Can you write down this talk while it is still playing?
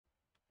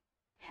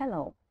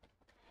Hello,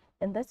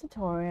 in this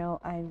tutorial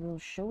I will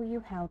show you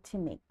how to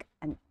make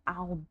an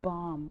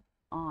album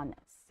on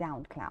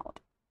SoundCloud.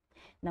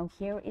 Now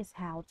here is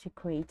how to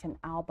create an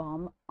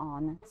album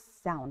on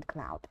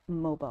SoundCloud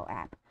mobile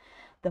app.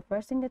 The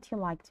first thing that you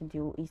like to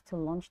do is to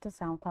launch the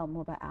SoundCloud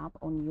mobile app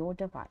on your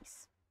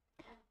device.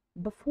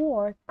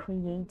 Before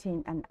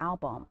creating an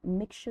album,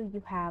 make sure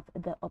you have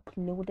the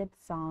uploaded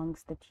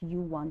songs that you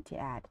want to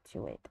add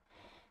to it.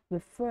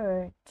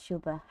 Refer to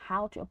the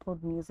how to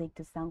upload music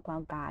to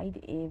SoundCloud guide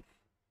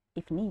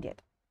if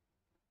needed.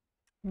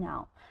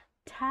 Now,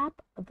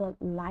 tap the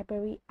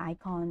library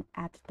icon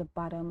at the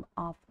bottom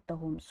of the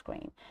home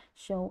screen.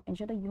 So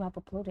ensure that you have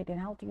uploaded. And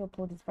how do you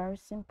upload? It's very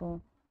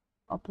simple.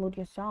 Upload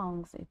your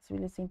songs. It's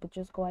really simple.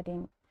 Just go ahead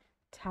and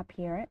tap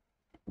here,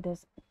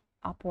 this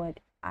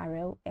upward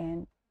arrow,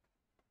 and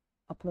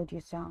upload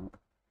your song.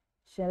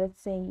 So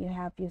let's say you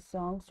have your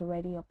songs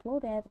already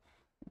uploaded.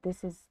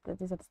 These are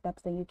the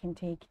steps that you can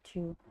take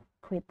to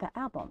create the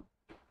album.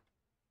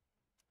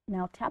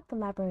 Now tap the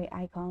library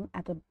icon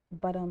at the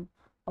bottom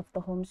of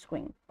the home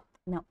screen.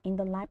 Now in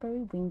the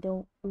library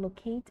window,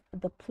 locate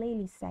the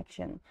playlist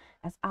section,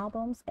 as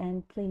albums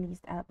and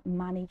playlists are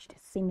managed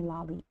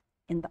similarly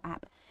in the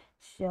app.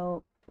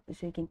 So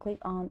you can click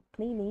on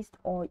playlist,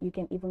 or you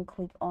can even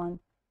click on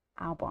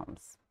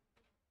albums.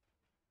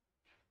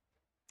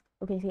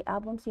 Okay, see,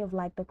 albums you have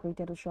liked or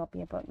created will show up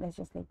here, but let's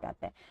just leave that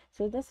there.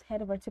 So just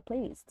head over to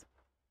playlist.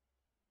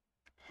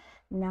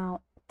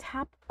 Now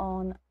tap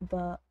on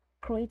the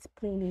create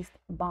playlist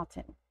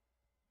button.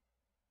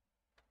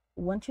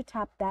 Once you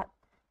tap that,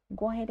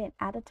 go ahead and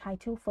add a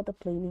title for the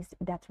playlist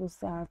that will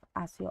serve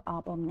as your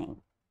album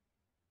name.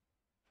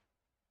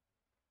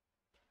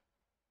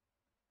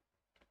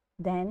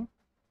 Then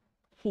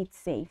hit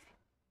save.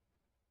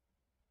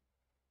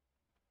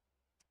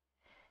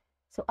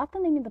 So after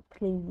naming the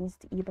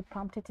playlist, you'll be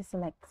prompted to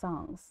select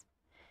songs.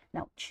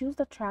 Now choose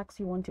the tracks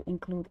you want to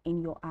include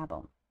in your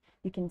album.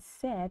 You can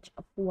search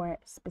for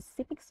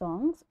specific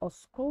songs or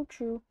scroll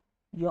through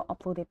your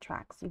uploaded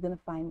tracks. You're going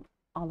to find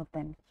all of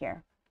them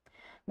here.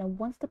 Now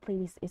once the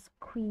playlist is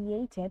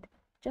created,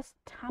 just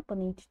tap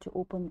on it to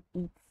open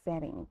its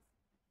settings.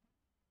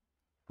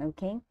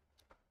 Okay,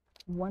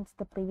 once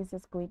the playlist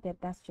is created,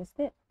 that's just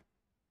it.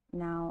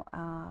 Now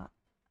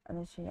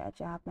let's show you how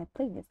I have my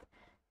playlist.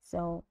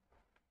 So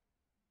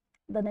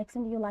the next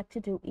thing you like to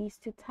do is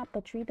to tap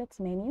the three dots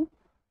menu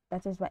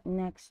that is right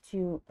next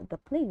to the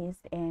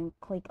playlist and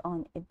click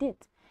on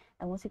edit.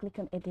 And once you click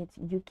on edit,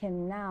 you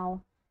can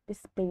now,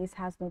 this playlist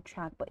has no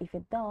track, but if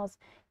it does,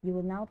 you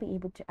will now be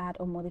able to add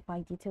or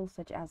modify details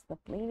such as the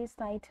playlist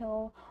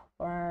title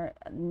or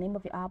name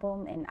of your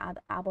album, and add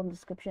album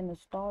description or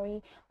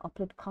story.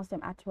 Upload custom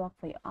artwork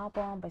for your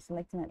album by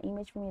selecting an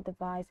image from your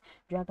device.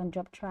 Drag and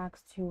drop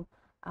tracks to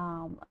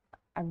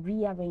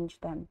rearrange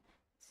them.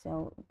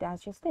 So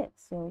that's just it.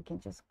 So you can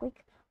just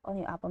click on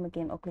your album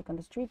again, or click on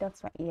the three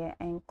dots right here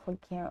and click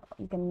here.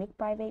 You can make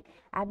private,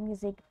 add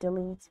music,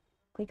 delete,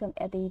 click on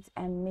edit,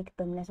 and make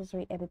the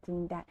necessary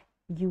editing that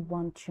you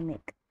want to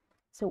make.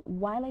 So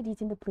while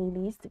editing the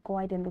playlist, go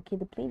ahead and locate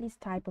the playlist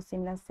type or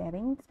similar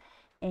settings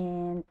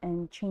and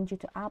change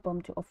it to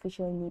album to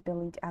officially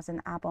label it as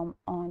an album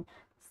on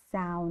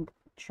SoundCloud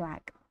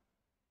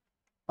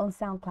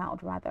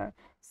rather.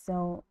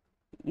 So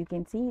you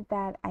can see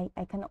that I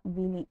cannot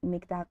really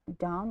make that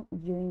done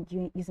using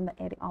the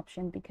edit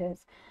option,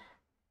 because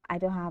I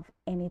don't have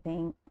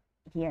anything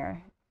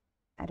here.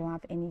 I don't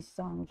have any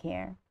song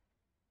here.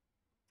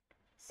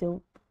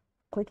 So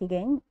click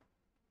again,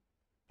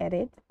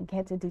 edit,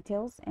 get to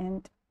details,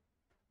 and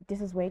this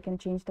is where you can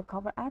change the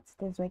cover arts.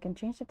 This is where you can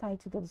change the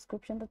title, the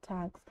description, the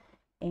tags,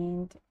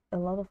 and a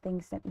lot of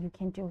things that you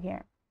can do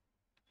here.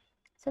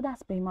 So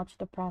that's pretty much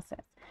the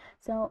process.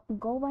 So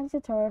go watch the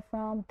tutorial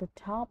from the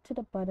top to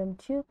the bottom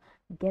to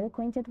get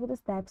acquainted with the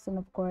steps, and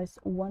of course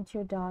once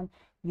you're done,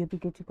 you'll be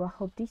good to go. I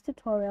hope this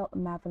tutorial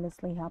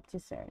marvelously helped you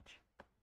search.